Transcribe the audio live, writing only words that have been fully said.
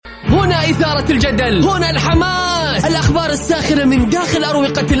هنا إثارة الجدل، هنا الحماس، الأخبار الساخنة من داخل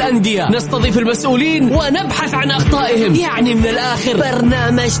أروقة الأندية، نستضيف المسؤولين ونبحث عن أخطائهم. يعني من الآخر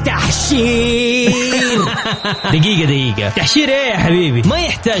برنامج تحشير. دقيقة تحشير ايه يا حبيبي؟ ما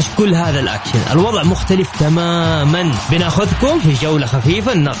يحتاج كل هذا الأكشن، الوضع مختلف تماما. بناخذكم في جولة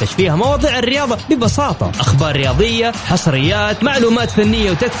خفيفة نناقش فيها مواضيع الرياضة ببساطة، أخبار رياضية، حصريات، معلومات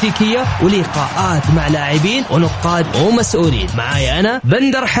فنية وتكتيكية، ولقاءات مع لاعبين ونقاد ومسؤولين. معايا أنا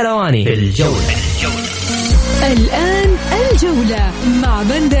بندر حلواني في الجولة. الآن الجولة مع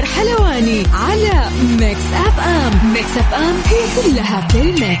بندر حلواني على ميكس أف أم. ميكس أف أم هي كلها في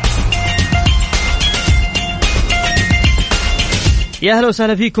الميكس. يا أهلا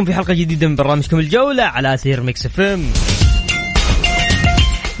وسهلا فيكم في حلقة جديدة من برنامجكم الجولة على أثير ميكس أف أم.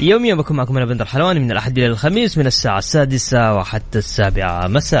 يوميا بكون معكم أنا بندر حلواني من الأحد إلى الخميس من الساعة 6 وحتى 7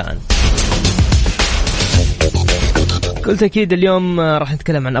 مساء. كل تأكيد اليوم راح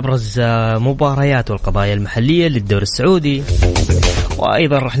نتكلم عن أبرز مباريات والقضايا المحلية للدوري السعودي،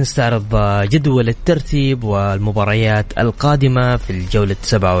 وأيضا راح نستعرض جدول الترتيب والمباريات القادمة في الجولة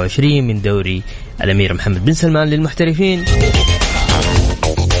 27 من دوري الأمير محمد بن سلمان للمحترفين.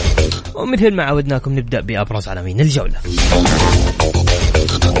 ومثل ما عودناكم نبدأ بأبرز عناوين الجولة.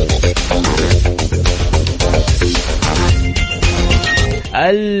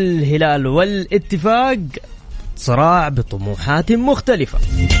 الهلال والاتفاق صراع بطموحات مختلفة.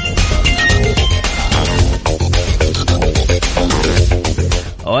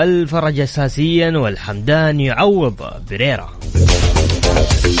 والفرج أساسيا والحمدان يعوض بريرا.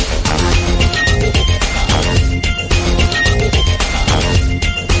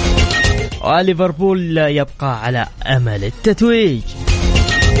 وليفربول يبقى على أمل التتويج.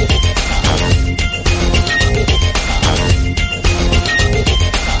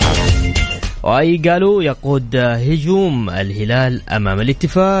 وأي قالوا يقود هجوم الهلال أمام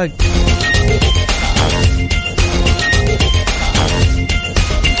الاتفاق.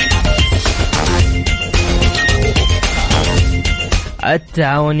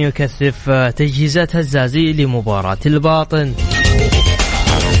 التعاون يكثف تجهيزات هزازي لمباراة الباطن.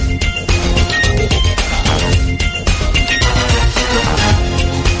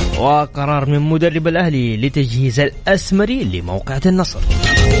 وقرار من مدرب الأهلي لتجهيز الأسمري لموقعة النصر.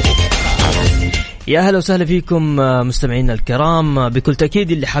 يا أهلا وسهلا فيكم مستمعينا الكرام. بكل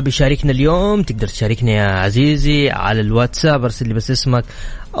تأكيد اللي حاب يشاركنا اليوم تقدر تشاركنا يا عزيزي على الواتساب، ارسل لي بس اسمك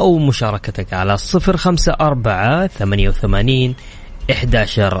أو مشاركتك على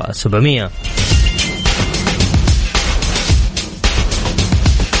 0548811700.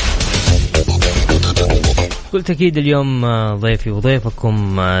 بكل تأكيد اليوم ضيفي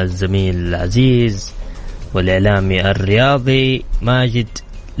وضيفكم الزميل العزيز والإعلامي الرياضي ماجد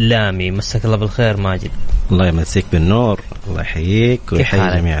لامي. مساك الله بالخير ماجد. الله يمسيك بالنور، الله يحييك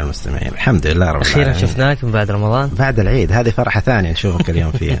ويحيي جميع المستمعين. الحمد لله رب العالمين. أخيرا شفناك من بعد رمضان، بعد العيد، هذه فرحة ثانية نشوفك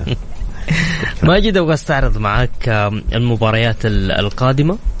اليوم فيها. ماجد أبغى استعرض معك المباريات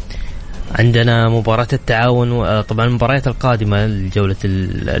القادمة. عندنا مباراة التعاون، طبعا المباريات القادمة الجولة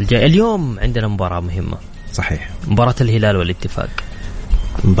اليوم عندنا مباراة مهمة. صحيح، مباراة الهلال والاتفاق.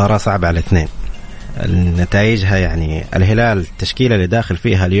 مباراة صعبة على الاثنين. النتائجها يعني الهلال التشكيلة اللي داخل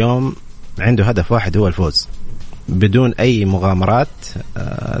فيها اليوم عنده هدف واحد هو الفوز بدون أي مغامرات.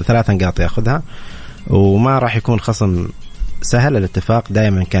 3 نقاط يأخذها، وما راح يكون خصم سهل. الاتفاق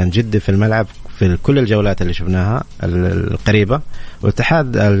دائما كان جدي في الملعب في كل الجولات اللي شفناها القريبة،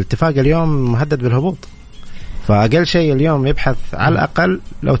 الاتفاق اليوم مهدد بالهبوط، فأقل شيء اليوم يبحث على الأقل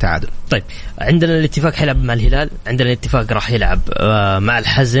لو تعادل. طيب عندنا الاتفاق حيلعب مع الهلال، عندنا الاتفاق راح يلعب مع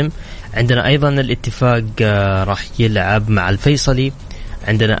الحزم، عندنا أيضا الاتفاق راح يلعب مع الفيصلي،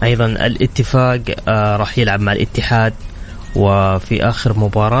 عندنا أيضا الاتفاق راح يلعب مع الاتحاد، وفي آخر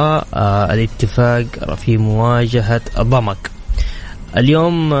مباراة الاتفاق في مواجهة ضمك.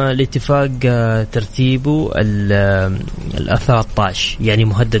 اليوم الاتفاق ترتيبه 13 يعني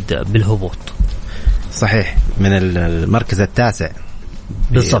مهدد بالهبوط. صحيح، من المركز 9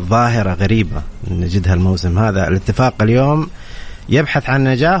 بالضبط. ظاهرة غريبة نجدها الموسم هذا. الاتفاق اليوم يبحث عن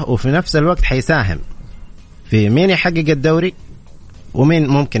نجاح، وفي نفس الوقت حيساهم في مين يحقق الدوري ومين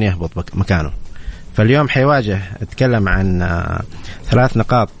ممكن يهبط مكانه. فاليوم حيواجه، اتكلم عن 3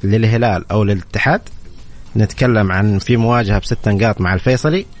 نقاط للهلال أو للاتحاد، نتكلم عن في مواجهة ب6 نقاط مع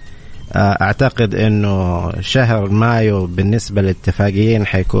الفيصلي. أعتقد أنه شهر مايو بالنسبة للاتفاقيين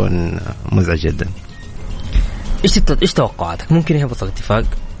حيكون مزعج جدا. إيش توقعاتك؟ ممكن يهبط الاتفاق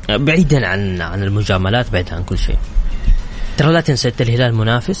بعيدا عن المجاملات، بعيدا عن كل شيء. ترى لا تنسى الهلال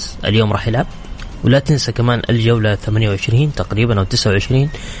منافس اليوم راح يلعب، ولا تنسى كمان الجولة 28 تقريبا أو 29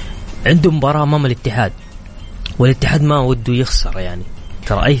 عنده مباراة أمام الاتحاد، والاتحاد ما وده يخسر يعني.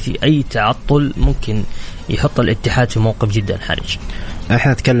 ترى أي تعطل ممكن يحط الاتحاد في موقف جدا حرج.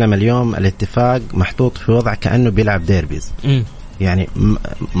 احنا نتكلم اليوم الاتفاق محطوط في وضع كأنه بيلعب ديربيز. يعني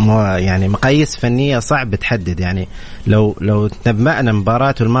يعني مقاييس فنية صعب تحدد. يعني لو تنبأنا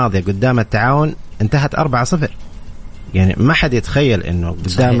مباراته الماضية قدام التعاون انتهت 4-0. يعني ما حد يتخيل انه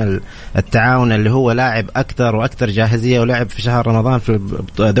قدام التعاون اللي هو لاعب اكثر واكثر جاهزية ولعب في شهر رمضان في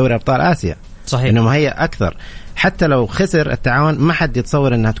دوري ابطال اسيا، صحيح، انه مهيأ اكثر. حتى لو خسر التعاون ما حد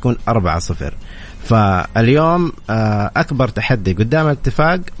يتصور انها تكون 4-0. فاليوم اكبر تحدي قدام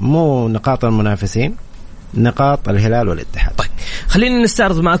الاتفاق مو نقاط المنافسين، نقاط الهلال والاتحاد. طيب خلينا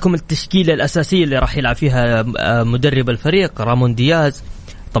نستعرض معكم التشكيلة الأساسية اللي راح يلعب فيها مدرب الفريق رامون دياز.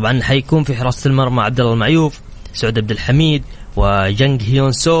 طبعا حيكون في حراسة المرمى عبد الله المعيوف، سعود عبد الحميد، وجنغ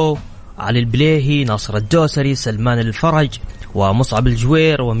هيون سو، علي البليهي، ناصر الدوسري، سلمان الفرج، ومصعب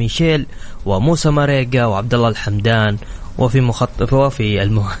الجوير، وميشيل، وموسى ماريجا، وعبد الله الحمدان، وفي مخطط وفي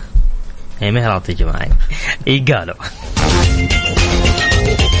يعني مهرات يا جماعة قالوا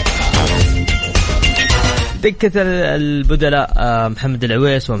دكة البدلاء محمد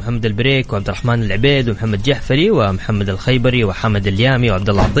العويس ومحمد البريك وعبد الرحمن العبيد ومحمد جحفري ومحمد الخيبري وحمد اليامي وعبد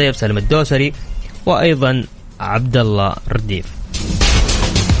الله عطيف، سالم الدوسري، وأيضا عبد الله رديف.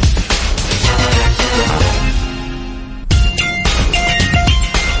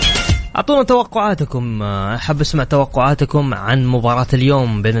 أعطونا توقعاتكم، أحب أسمع توقعاتكم عن مباراة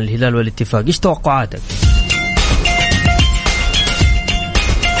اليوم بين الهلال والاتفاق. إيش توقعاتك؟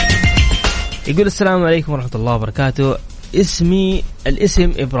 يقول السلام عليكم ورحمة الله وبركاته،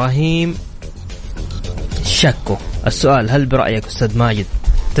 الاسم إبراهيم شكو. السؤال: هل برأيك أستاذ ماجد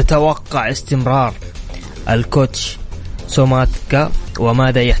تتوقع استمرار الكوتش سوماتكا،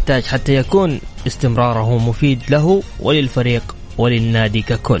 وماذا يحتاج حتى يكون استمراره مفيد له وللفريق وللنادي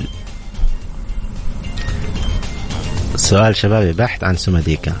ككل؟ سؤال شبابي بحث عن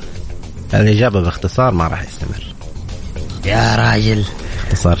سوماديكا. الإجابة باختصار ما راح يستمر. يا راجل،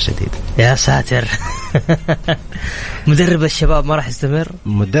 اختصار شديد. يا ساتر. مدرب الشباب ما راح يستمر.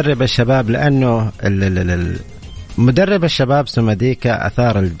 مدرب الشباب لأنه مدرب الشباب سوماديكا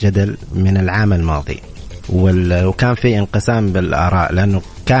أثار الجدل من العام الماضي، وكان في انقسام بالآراء، لأنه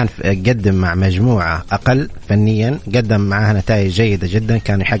كان قدم مع مجموعة أقل فنيا، قدم معها نتائج جيدة جدا،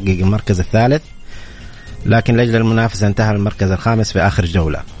 كان يحقق المركز الثالث، لكن لأجل المنافسة انتهى المركز الخامس في آخر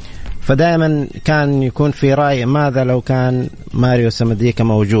جولة. فدائما كان يكون في رأي ماذا لو كان ماريو سوماديكا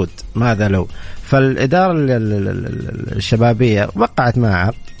موجود، ماذا لو. فالإدارة الشبابية وقعت مع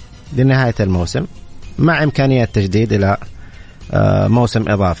عقد لنهاية الموسم مع إمكانية تجديد إلى موسم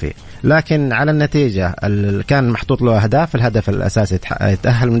إضافي، لكن على النتيجة كان محطوط له أهداف. الهدف الأساسي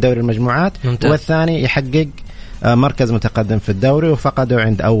يتأهل من دوري المجموعات، والثاني يحقق مركز متقدم في الدوري، وفقدوا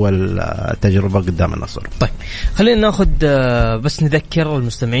عند أول تجربة قدام النصر. طيب خلينا ناخذ بس نذكر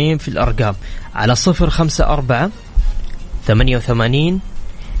المستمعين في الأرقام على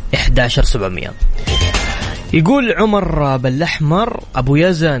 054-88-11700. يقول عمر بالأحمر أبو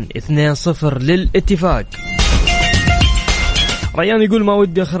يزن 2-0 للاتفاق. ريان يقول ما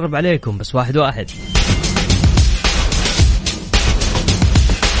ودي أخرب عليكم بس 1-1.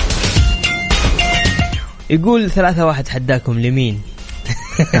 يقول 3-1 حداكم لمين؟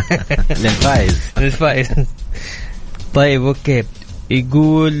 للفائز. طيب أوكي.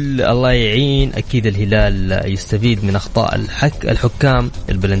 يقول الله يعين، أكيد الهلال يستفيد من أخطاء الحكام،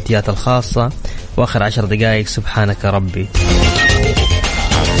 البلنتيات الخاصة وآخر 10 دقائق. سبحانك ربي.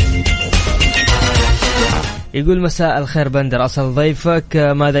 يقول مساء الخير بندر، أصل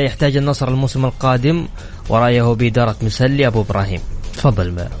ضيفك، ماذا يحتاج النصر الموسم القادم ورأيه بإدارة مسلي أبو إبراهيم؟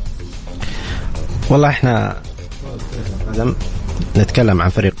 تفضل بقى. والله احنا نتكلم عن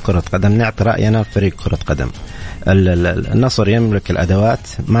فريق كرة قدم، نعطي رأينا في فريق كرة قدم. النصر يملك الأدوات،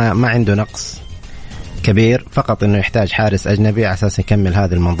 ما عنده نقص كبير، فقط انه يحتاج حارس أجنبي على أساس يكمل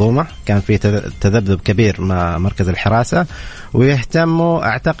هذه المنظومة. كان في تذبذب كبير مع مركز الحراسة، ويهتموا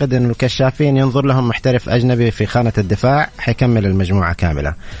أعتقد أن الكشافين ينظر لهم محترف أجنبي في خانة الدفاع حيكمل المجموعة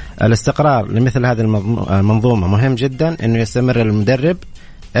كاملة. الاستقرار لمثل هذه المنظومة مهم جدا، أنه يستمر المدرب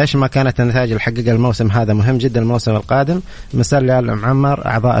إيش ما كانت النتائج الحقيقة الموسم هذا مهم جدا. الموسم القادم مسلي المعمر،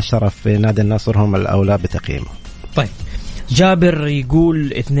 أعضاء الشرف في نادي النصر هم الأولى بتقييمه. طيب جابر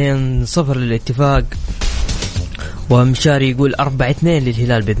يقول 2-0 للاتفاق، ومشاري يقول 4-2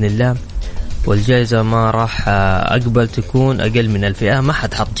 للهلال بإذن الله، والجائزة ما راح أقبل تكون أقل من 1000. ما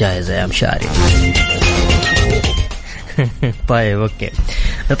حد حط جائزة يا مشاري. طيب أوكي،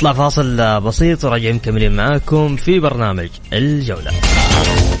 نطلع فاصل بسيط وراجعين مكملين معاكم في برنامج الجولة.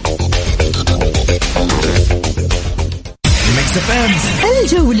 ميكس اف ام.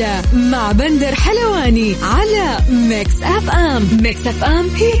 الجولة مع بندر حلواني على ميكس اف ام. ميكس اف ام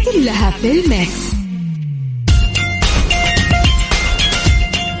هي كلها في الميكس.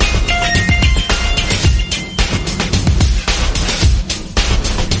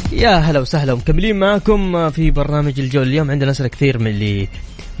 يا هلا وسهلا ومكملين معكم في برنامج الجولة. اليوم عندنا أسئلة كثير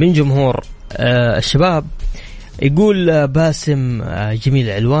من جمهور الشباب. يقول باسم جميل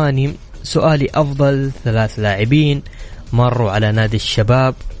علواني: سؤالي أفضل 3 لاعبين مروا على نادي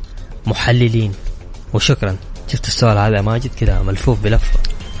الشباب محللين. وشكرا. شفت السؤال هذا ماجد كذا ملفوف بلفة؟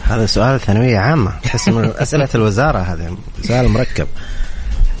 هذا سؤال ثانوية عامة، تحس من أسئلة الوزارة. هذا سؤال مركب.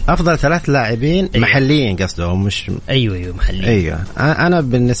 أفضل 3 لاعبين محليين قصده مش؟ أيوة محليين. أيوة أنا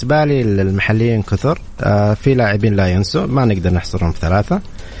بالنسبة لي المحليين كثر. في لاعبين لا ينسوا، ما نقدر نحصرهم في 3،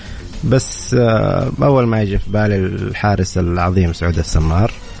 بس أول ما يجي في بالي الحارس العظيم سعود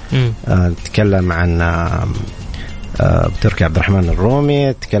السمار. تكلم عن تركي عبد الرحمن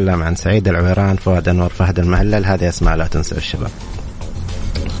الرومي، تكلم عن سعيد العويران، فؤاد أنور، فهد المهلل. هذه أسماء لا تنسى الشباب.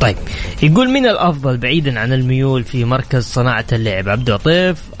 طيب يقول: من الأفضل بعيدا عن الميول في مركز صناعة اللعب، عبد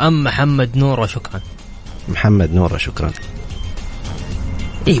العطيف أم محمد نور وشكرا؟ محمد نور وشكرا.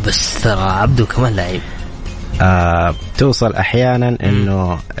 إيه بس ترى عبده كمان لاعب. توصل أحيانا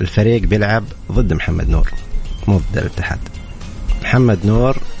إنه الفريق بيلعب ضد محمد نور مو ضد الاتحاد. محمد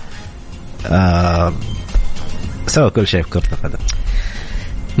نور سوى كل شيء في كرة القدم.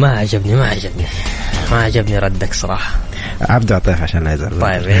 ما عجبني ردك صراحة. عبد العطيف عشان لا يزعل.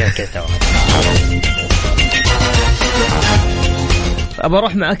 طيب هي كده. أبى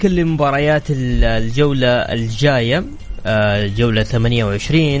أروح معك لمباريات الجولة الجاية. جولة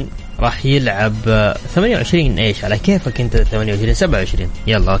 28 راح يلعب 28 إيش على كيفك أنت؟ 28 27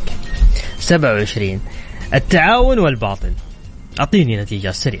 يلا أوكي 27. التعاون والباطن. أعطيني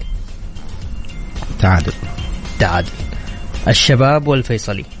نتيجة سريع. تعادل. الشباب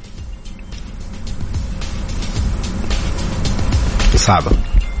والفيصلي. صعبة.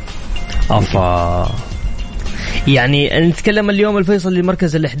 يعني نتكلم اليوم الفيصل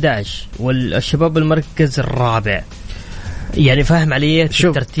المركز 11 والشباب المركز 4. يعني فاهم علي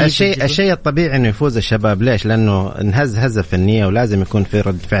الترتيب؟ الشيء الطبيعي انه يفوز الشباب. ليش؟ لانه انهز هزة فنية ولازم يكون في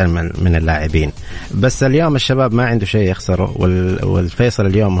رد فعل من اللاعبين. بس اليوم الشباب ما عنده شيء يخسره، والفيصل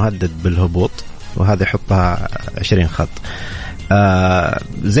اليوم مهدد بالهبوط، وهذا يحطها 20 خط.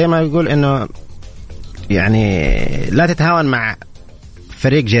 زي ما يقول انه يعني لا تتهاون مع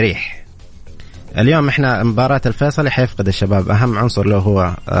فريق جريح. اليوم احنا مباراة الفيصلي حيفقد الشباب اهم عنصر له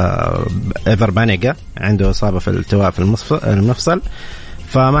هو ايفر بانيجا، عنده اصابة في التواء في المفصل،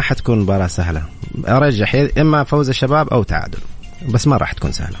 فما حتكون مباراة سهلة. ارجح اما فوز الشباب او تعادل، بس ما راح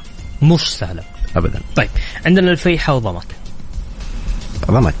تكون سهلة. مش سهلة ابدا. طيب عندنا الفيحة وضمك.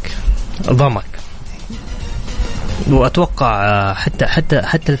 واتوقع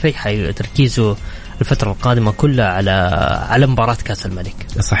حتى الفيحة تركيزه الفترة القادمة كلها على مباراة كأس الملك.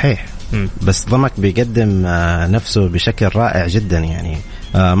 صحيح. بس ضمك بيقدم نفسه بشكل رائع جدا، يعني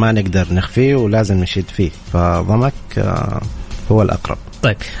ما نقدر نخفيه ولازم نشيد فيه، فضمك هو الأقرب.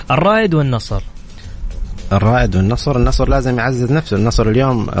 طيب الرائد والنصر. النصر لازم يعزز نفسه. النصر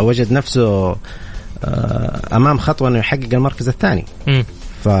اليوم وجد نفسه أمام خطوة أنه يحقق المركز الثاني،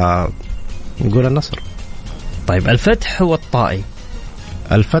 فنقول النصر. طيب الفتح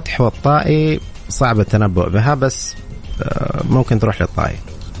والطائي صعب التنبؤ بها، بس ممكن تروح للطائي.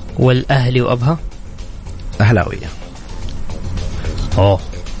 والأهلي وأبها. أهلاوية.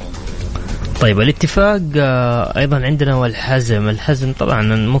 طيب الاتفاق أيضا عندنا، والحزم طبعا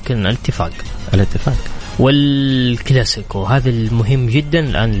ممكن الاتفاق والكلاسيكو. هذا المهم جدا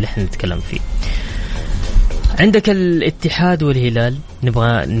الآن اللي احنا نتكلم فيه. عندك الاتحاد والهلال،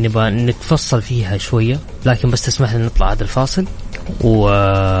 نبغى نتفصل فيها شوية، لكن بس تسمح لنا نطلع هذا الفاصل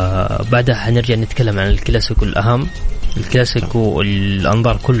وبعدها هنرجع نتكلم عن الكلاسيكو الأهم. الكلاسيكو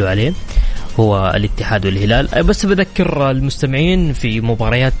الأنظار كله عليه هو الاتحاد والهلال. بس بذكر المستمعين في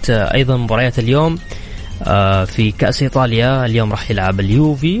مباريات اليوم في كأس إيطاليا. اليوم راح يلعب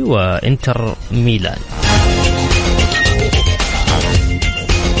اليوفي وإنتر ميلان.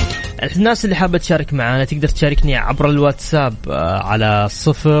 الناس اللي حابة تشارك معنا تقدر تشاركني عبر الواتساب على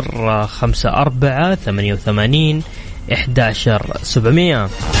 054-88-11700.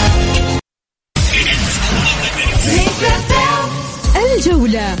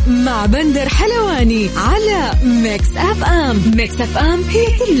 الجولة مع بندر حلواني على ميكس اف ام. ميكس اف ام هي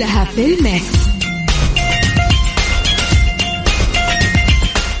كلها في الميكس.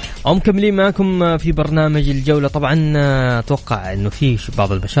 مكملين معكم في برنامج الجولة. طبعا أتوقع أنه في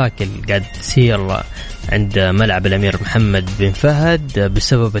بعض المشاكل قاعد تصير عند ملعب الأمير محمد بن فهد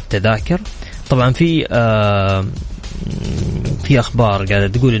بسبب التذاكر. طبعا في في أخبار قاعدة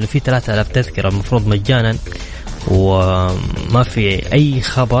تقول إنه في 3000 تذكرة المفروض مجانا، وما في أي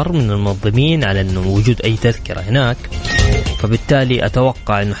خبر من المنظمين على إنه وجود أي تذكرة هناك. فبالتالي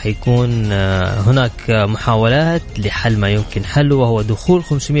أتوقع إنه حيكون هناك محاولات لحل ما يمكن حله، وهو دخول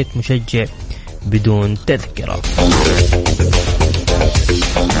 500 مشجع بدون تذكرة.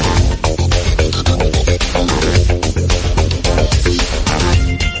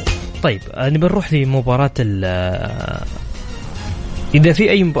 طيب نبي نروح لمباراة إذا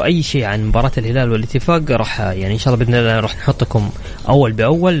في أي شيء عن مباراة الهلال والاتفاق راح يعني إن شاء الله بإذن الله راح نحطكم أول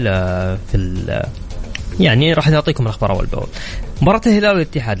بأول يعني راح نعطيكم الأخبار أول بأول. مباراة الهلال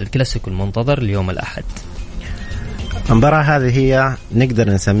والاتحاد الكلاسيكو المنتظر اليوم الأحد. المباراة هذه هي نقدر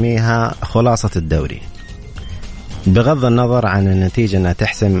نسميها خلاصة الدوري، بغض النظر عن النتيجة أنها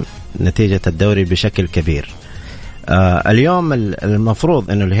تحسم نتيجة الدوري بشكل كبير. اليوم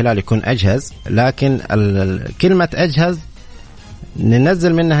المفروض أنه الهلال يكون أجهز، لكن كلمة أجهز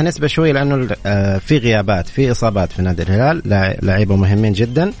ننزل منها نسبة شوي، لأنه في غيابات، في إصابات في نادي الهلال، لاعبين مهمين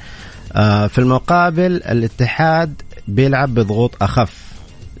جدا. في المقابل الاتحاد بيلعب بضغوط أخف.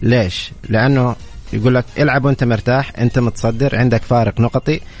 ليش؟ لأنه يقول لك العب وانت مرتاح، انت متصدر، عندك فارق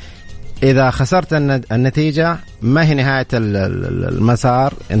نقطي، إذا خسرت النتيجة ما هي نهاية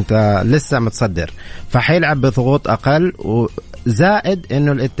المسار، انت لسه متصدر، فحيلعب بضغوط أقل. وزائد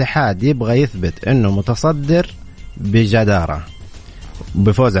انه الاتحاد يبغى يثبت انه متصدر بجدارة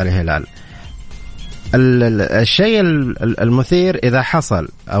بفوز على الهلال. الشيء المثير إذا حصل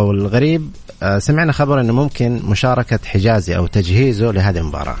أو الغريب، سمعنا خبر أنه ممكن مشاركة حجازي أو تجهيزه لهذه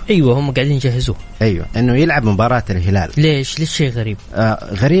المباراة. أيوة هم قاعدين يجهزوه. أيوة إنه يلعب مباراة الهلال. ليش شيء غريب؟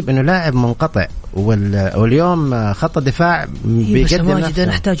 غريب إنه لاعب منقطع، واليوم خط الدفاع بيقدم نفسه.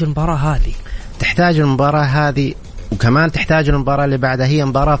 نحتاج المباراة هذه، تحتاج المباراة هذه، وكمان تحتاج المباراة اللي بعدها. هي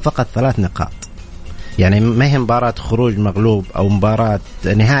مباراة فقط 3 نقاط، يعني ما هي مباراة خروج مغلوب أو مباراة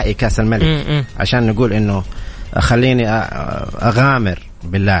نهائي كأس الملك عشان نقول إنه خليني أغامر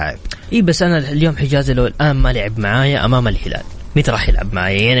باللاعب. إيه بس أنا اليوم حجازي لو الآن ما لعب معايا أمام الهلال، متى راح يلعب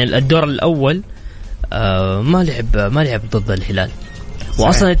معايا؟ يعني الدور الأول ما لعب ضد الهلال،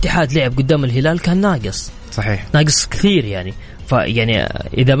 وأصلا الاتحاد لعب قدام الهلال كان ناقص. صحيح، ناقص كثير يعني. فيعني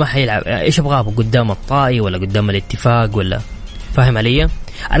إذا ما حيلعب إيش أبغاه قدام الطائي ولا قدام الاتفاق ولا؟ فاهم علي؟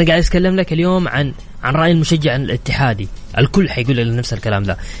 أنا قاعد أتكلم لك اليوم عن رأي المشجع الاتحادي. الكل حيقول لك نفس الكلام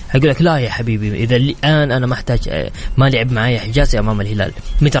ده، حيقول لك لا يا حبيبي، إذا الآن أنا محتاج ما لعب معايا حجازي أمام الهلال،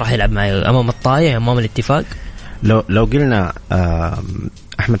 متى راح يلعب معايا؟ أمام الطائي، أمام الاتفاق؟ لو قلنا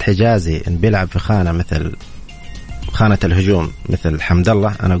أحمد حجازي إن بيلعب في خانة مثل خانة الهجوم مثل حمد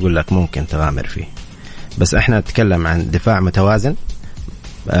الله، أنا أقول لك ممكن تغامر فيه. بس إحنا نتكلم عن دفاع متوازن،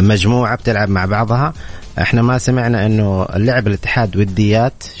 مجموعة بتلعب مع بعضها. احنا ما سمعنا انه اللعب الاتحاد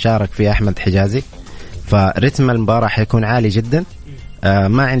وديات شارك فيه احمد حجازي، فرتم المباراة حيكون عالي جدا.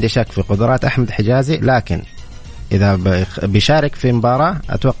 ما عندي شك في قدرات احمد حجازي، لكن اذا بيشارك في مباراة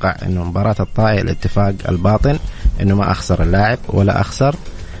اتوقع انه مباراة الطائي الاتفاق الباطن انه ما اخسر اللاعب ولا اخسر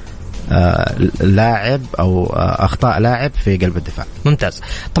لاعب او اخطاء لاعب في قلب الدفاع. ممتاز.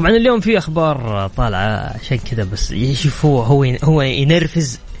 طبعا اليوم في اخبار طالعه عشان كذا بس يشوفوا هو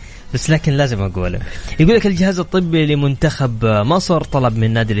ينرفز، بس لكن لازم أقوله. يقول لك الجهاز الطبي لمنتخب مصر طلب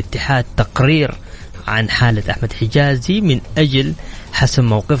من نادي الاتحاد تقرير عن حالة أحمد حجازي من أجل حسم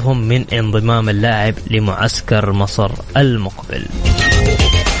موقفهم من انضمام اللاعب لمعسكر مصر المقبل.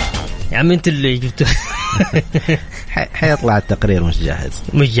 يا عم أنت اللي جبته. حيطلع التقرير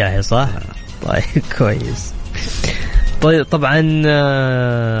مش جاهز صح؟ طيب كويس. طيب طبعا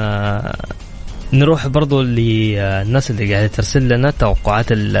نروح برضو للناس اللي قاعدة ترسل لنا توقعات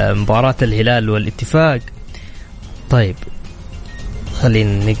مباراة الهلال والاتفاق. طيب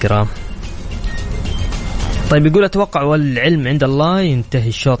خلينا نقرأ. طيب يقول أتوقع والعلم عند الله ينتهي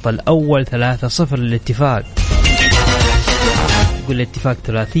الشوط الأول 3-0 للاتفاق. يقول الاتفاق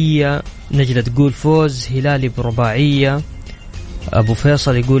ثلاثية. نجلة تقول فوز هلالي برباعية. أبو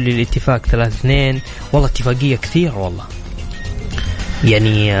فيصل يقول للاتفاق 3-2. والله اتفاقية كثير والله،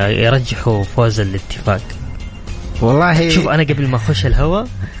 يعني يرجحوا فوز الاتفاق. والله شوف أنا قبل ما أخش الهوا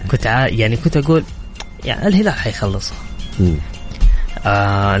كنت أقول يعني الهلال حيخلصها،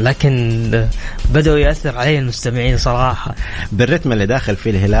 لكن بدأوا يأثر علي المستمعين صراحة بالرتم اللي داخل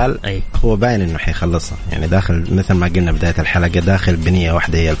فيه الهلال. هو باين إنه حيخلصها، يعني داخل مثل ما قلنا بداية الحلقة، داخل بنية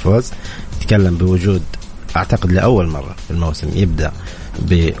واحدة هي الفوز. تكلم بوجود أعتقد لأول مرة في الموسم يبدأ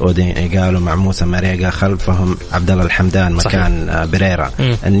بأودين إيغالو مع موسى ماريغا، خلفهم عبد الله الحمدان مكان بريرا.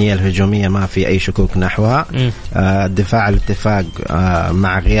 النية الهجومية ما في أي شكوك نحوها. الدفاع الاتفاق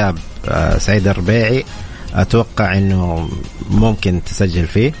مع غياب سعيد الربيعي أتوقع أنه ممكن تسجل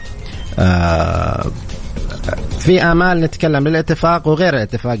فيه. في آمال نتكلم للاتفاق وغير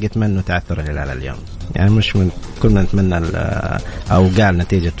الاتفاق يتمنوا تعثر الهلال اليوم، يعني مش من كلنا نتمنى أو قال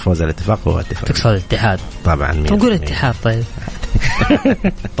نتيجة فوز الاتفاق هو اتفاق. تقصد الاتحاد طبعا. تقول الاتحاد طيب.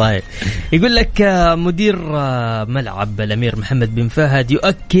 طيب يقول لك مدير ملعب الأمير محمد بن فهد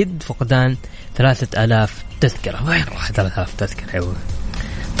يؤكد فقدان 3000 تذكرة. وين راح 3000 تذكرة؟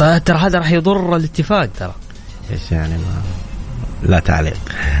 طيب ترى هذا راح يضر الاتفاق ترى. إيش يعني؟ ما لا تعليق.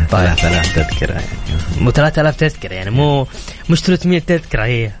 3000 تذكرة يعني. مو 3000 تذكرة يعني مش 300 تذكرة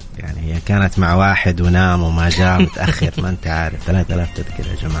هي. يعني هي كانت مع واحد ونام وما جاء متأخر. ما أنت عارف 3000 تذكرة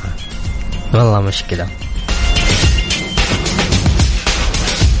يا جماعة. والله مشكلة.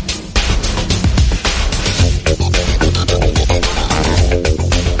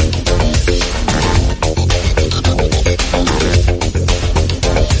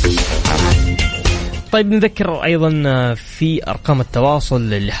 طيب نذكر أيضا في أرقام التواصل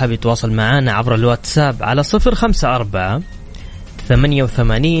اللي حابب يتواصل معنا عبر الواتساب على 054-88-11700.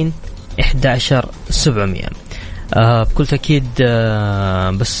 بكل تأكيد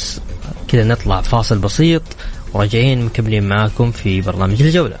بس كده نطلع فاصل بسيط وراجعين مكملين معاكم في برنامج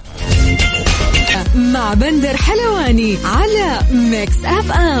الجولة مع بندر حلواني على ميكس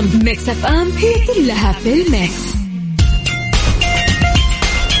اف ام. ميكس اف ام هي كلها في الميكس.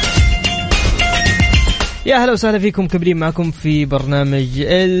 يا هلا وسهلا فيكم، كبرين معكم في برنامج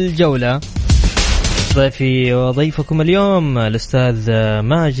الجولة. ضيفي وضيفكم اليوم الأستاذ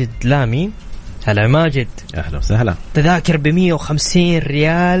ماجد لامي. هلا ماجد. أهلا وسهلا. تذاكر ب150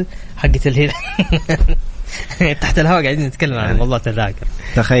 ريال حقت الهلال. تحت الهواء قاعدين نتكلم عن والله تذاكر.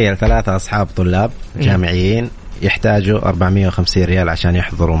 تخيل 3 أصحاب طلاب جامعيين يحتاجوا 450 ريال عشان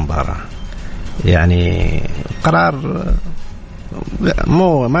يحضروا مباراة. يعني قرار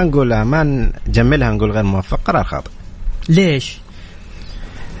ما نقول ما نجملها، نقول غير موفق، قرار خاطئ. ليش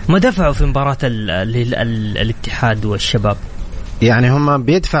ما دفعوا في مباراة الاتحاد والشباب؟ يعني هم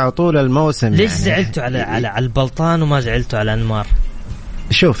بيدفعوا طول الموسم. ليش يعني زعلتوا على البلطان وما زعلتوا على أنمار؟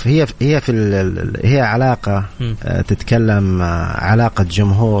 شوف هي هي علاقة تتكلم علاقة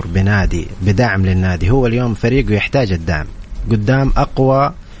جمهور بنادي بدعم للنادي. هو اليوم فريقه يحتاج الدعم قدام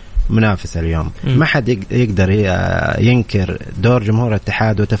أقوى منافسة اليوم. ما حد يقدر ينكر دور جمهور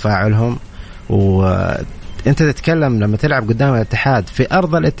الاتحاد وتفاعلهم. وانت تتكلم لما تلعب قدام الاتحاد في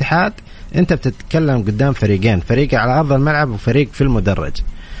أرض الاتحاد، انت بتتكلم قدام فريقين، فريق على أرض الملعب وفريق في المدرج.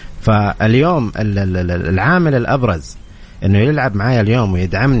 فاليوم العامل الأبرز انه يلعب معايا اليوم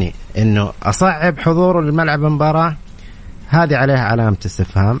ويدعمني، انه اصعب حضوره للملعب المباراة، هذه عليها علامة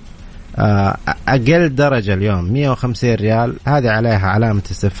استفهام. أقل درجة اليوم 150 ريال، هذه عليها علامة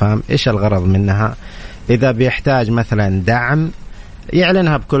استفهام. إيش الغرض منها؟ إذا بيحتاج مثلا دعم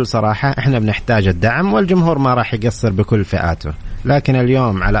يعلنها بكل صراحة، إحنا بنحتاج الدعم، والجمهور ما راح يقصر بكل فئاته. لكن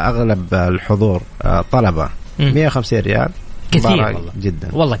اليوم على أغلب الحضور طلبة 150 ريال كثير والله. جدا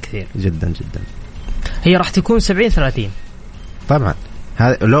والله كثير جدا جدا. هي راح تكون 70-30 طبعا،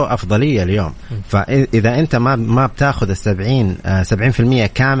 هذا له أفضلية اليوم. فإذا أنت ما بتاخذ 70%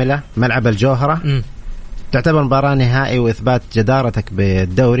 كاملة ملعب الجوهرة، تعتبر مباراة نهائي وإثبات جدارتك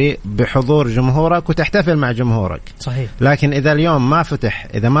بالدوري بحضور جمهورك وتحتفل مع جمهورك. صحيح. لكن إذا اليوم ما فتح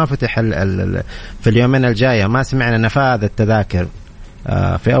في اليومين الجاية ما سمعنا نفاذ التذاكر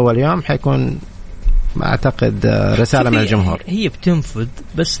في أول يوم، حيكون ما أعتقد رسالة من الجمهور. هي بتنفذ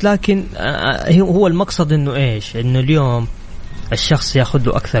بس، لكن هو المقصد إنه إيش؟ إنه اليوم الشخص ياخذ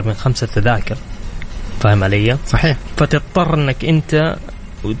له أكثر من 5 تذاكر، فاهم علي؟ صحيح. فتضطر إنك أنت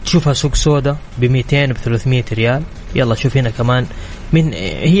تشوفها سوق سودا ب200 ب300 ريال. يلا شوف هنا كمان من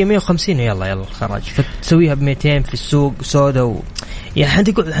هي 150 يلا خراج، فتسويها ب200 في السوق سودا يعني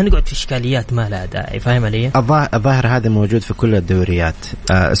حنقعد في إشكاليات ما لها داعي، فاهم علي؟ الظاهر هذا موجود في كل الدوريات.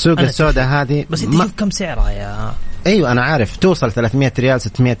 سوق السودا هذه بس انت شوف كم سعرها يا. ايوه انا عارف توصل 300 ريال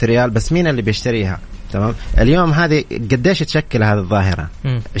 600 ريال، بس مين اللي بيشتريها؟ تمام. اليوم هذه قديش تشكل هذه الظاهرة؟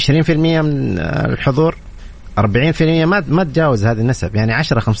 20% من الحضور، 40% ما تجاوز هذه النسب، يعني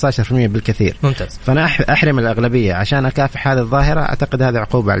 10-15% بالكثير. ممتاز. فأنا أحرم الأغلبية عشان أكافح هذه الظاهرة. أعتقد هذه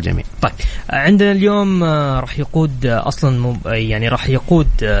عقوبة على الجميع. طيب عندنا اليوم راح يقود يعني راح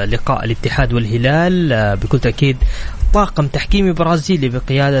يقود لقاء الاتحاد والهلال بكل تأكيد طاقم تحكيمي برازيلي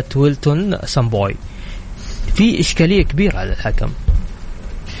بقيادة ويلتون سامبوي. في إشكالية كبيرة على الحكم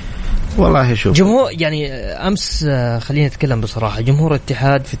والله. شوف جمهور يعني أمس خلينا نتكلم بصراحة، جمهور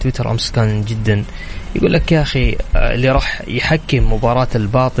الاتحاد في تويتر أمس كان جدا يقول لك يا أخي اللي راح يحكم مباراة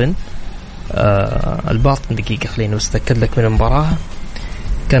الباطن دقيقة خلينا بس أتأكد لك من المباراة.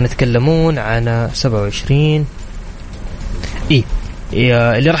 كانوا يتكلمون عن 27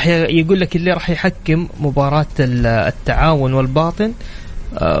 اللي راح يقول لك اللي راح يحكم مباراة التعاون والباطن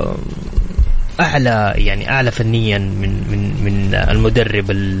أعلى فنيا من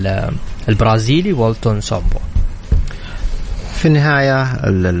المدرب البرازيلي والتون سامبو. في النهاية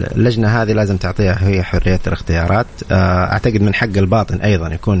اللجنة هذه لازم تعطيها هي حرية الاختيارات. أعتقد من حق الباطن أيضا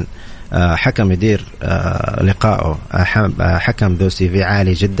يكون حكم يدير لقائه حكم ذو CV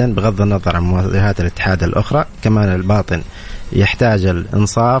عالي جدا بغض النظر عن مواجهات الاتحاد الأخرى. كمان الباطن يحتاج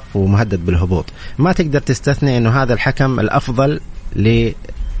الإنصاف ومهدد بالهبوط. ما تقدر تستثني أنه هذا الحكم الأفضل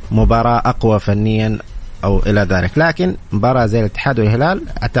لمباراة أقوى فنيا أو إلى ذلك، لكن مباراة زي الاتحاد والهلال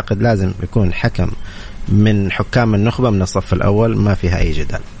أعتقد لازم يكون حكم من حكام النخبة من الصف الأول، ما فيها أي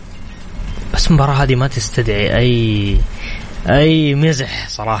جدال. بس المباراة هذه ما تستدعي أي مزح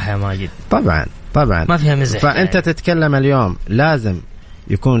صراحة يا ماجد. طبعا ما فيها مزح. فأنت يعني تتكلم اليوم لازم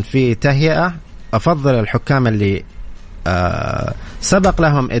يكون في تهيئة. أفضل الحكام اللي سبق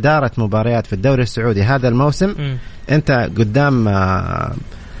لهم إدارة مباريات في الدوري السعودي هذا الموسم. أنت قدام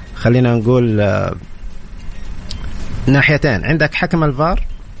خلينا نقول ناحيتين، عندك حكم الفار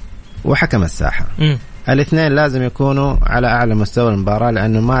وحكم الساحة. الاثنين لازم يكونوا على أعلى مستوى المباراة،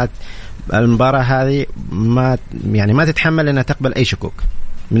 لأنه المباراة هذه ما تتحمل أنها تقبل أي شكوك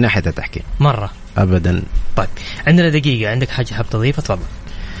من ناحية التحكيم مرة أبدا. طيب عندنا دقيقة، عندك حاجة حاب تضيفها؟ تفضل.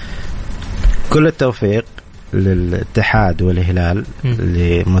 كل التوفيق للاتحاد والهلال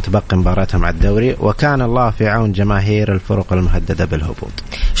لمتبقي مباراتهم على الدوري، وكان الله في عون جماهير الفرق المهددة بالهبوط.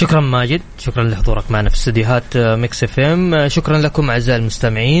 شكرا ماجد، شكرا لحضورك معنا في استديوهات ميكس اف ام. شكرا لكم أعزائي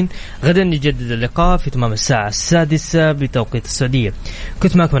المستمعين. غدا نجدد اللقاء في تمام الساعة 6 بتوقيت السعودية.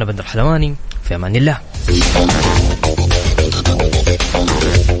 كنت معكم أنا بندر حلواني، في أمان الله.